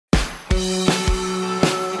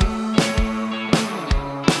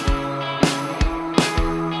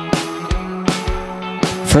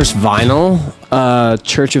First vinyl,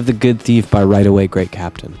 Church of the Good Thief by Right Away Great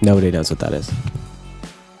Captain. Nobody knows what that is.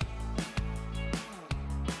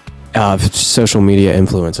 Social media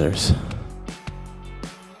influencers.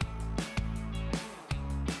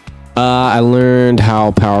 I learned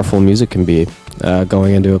how powerful music can be.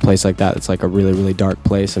 Going into a place like that, it's like a really, really dark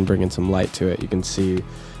place, and bringing some light to it, you can see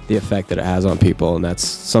the effect that it has on people, and that's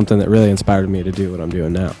something that really inspired me to do what I'm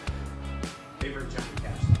doing now. Favorite Johnny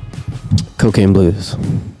Cash? Cocaine Blues.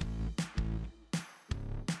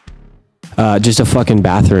 Just a fucking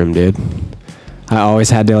bathroom, dude. I always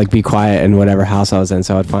had to like be quiet in whatever house I was in,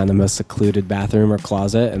 so I'd find the most secluded bathroom or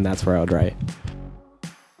closet, and that's where I would write.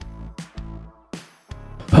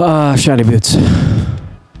 Shiny boots.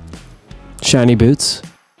 Shiny boots.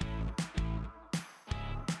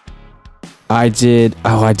 I did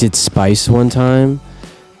Spice one time,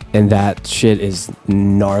 and that shit is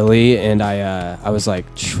gnarly, and I was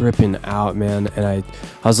like tripping out, man, and I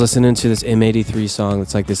was listening to this M83 song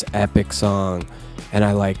that's like this epic song, and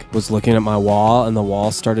I like was looking at my wall, and the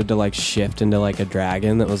wall started to like shift into like a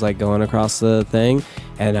dragon that was like going across the thing,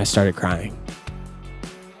 and I started crying.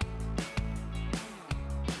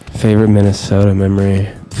 Favorite Minnesota memory?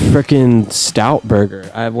 Frickin' Stout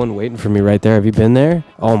Burger. I have one waiting for me right there. Have you been there?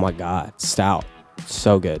 Oh my god, Stout.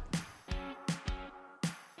 So good.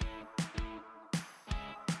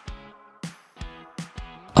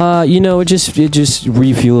 You know, it just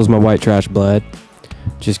refuels my white trash blood.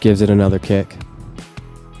 Just gives it another kick.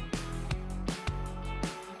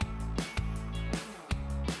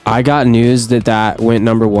 I got news that went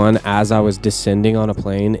 #1 as I was descending on a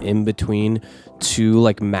plane in between two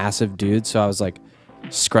like massive dudes. So I was like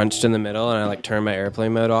scrunched in the middle, and I like turned my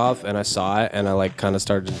airplane mode off, and I saw it, and I like kind of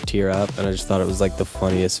started to tear up, and I just thought it was like the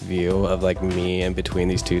funniest view of like me in between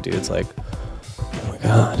these two dudes. Like, oh my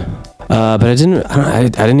god. But I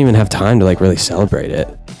didn't even have time to like really celebrate it.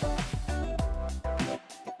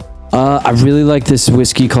 I really like this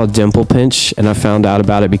whiskey called Dimple Pinch, and I found out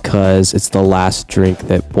about it because it's the last drink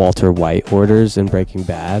that Walter White orders in Breaking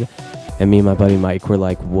Bad. And me and my buddy Mike were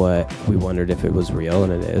like, what? We wondered if it was real,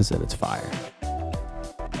 and it is, and it's fire.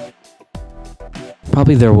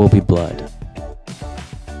 Probably There Will Be Blood.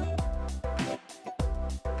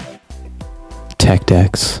 Tech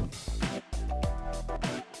Decks.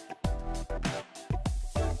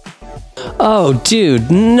 Oh, dude,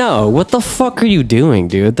 no. What the fuck are you doing,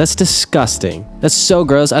 dude? That's disgusting. That's so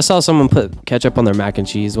gross. I saw someone put ketchup on their mac and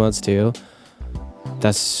cheese once, too.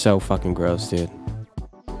 That's so fucking gross, dude.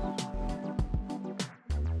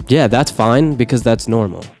 Yeah, that's fine, because that's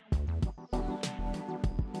normal.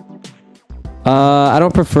 I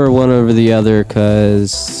don't prefer one over the other,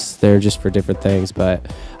 because they're just for different things,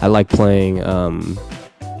 but I like playing,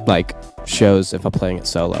 like, shows. If I'm playing it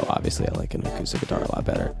solo, obviously, I like an acoustic guitar a lot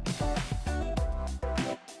better.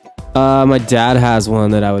 My dad has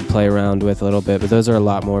one that I would play around with a little bit, but those are a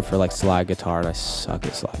lot more for like slide guitar, and I suck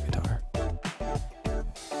at slide guitar.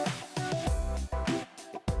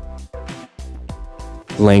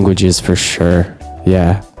 Languages for sure,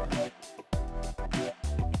 yeah.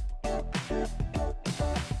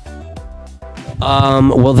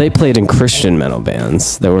 Well, they played in Christian metal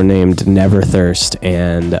bands that were named Never Thirst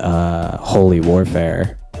and Holy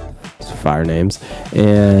Warfare. Fire names,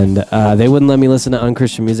 and they wouldn't let me listen to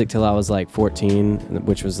unchristian music till I was like 14,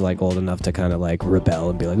 which was like old enough to kind of like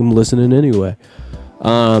rebel and be like, I'm listening anyway.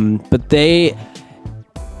 But they,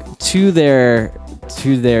 to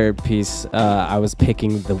their piece, I was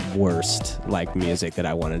picking the worst like music that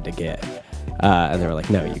I wanted to get, and they were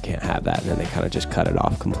like, no, you can't have that, and then they kind of just cut it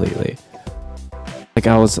off completely. Like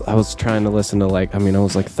I was trying to listen to like, I mean, I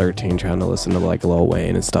was like 13 trying to listen to like Lil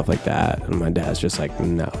Wayne and stuff like that, and my dad's just like,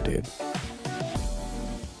 no, dude.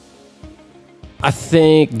 I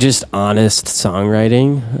think just honest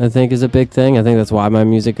songwriting, I think, is a big thing. I think that's why my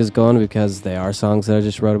music is going, because they are songs that I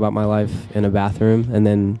just wrote about my life in a bathroom and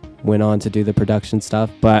then went on to do the production stuff.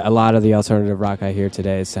 But a lot of the alternative rock I hear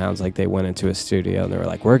today sounds like they went into a studio and they were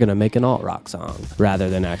like, we're going to make an alt rock song, rather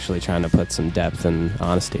than actually trying to put some depth and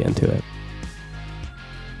honesty into it.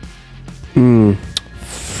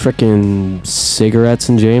 Frickin' cigarettes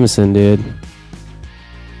and Jameson, dude.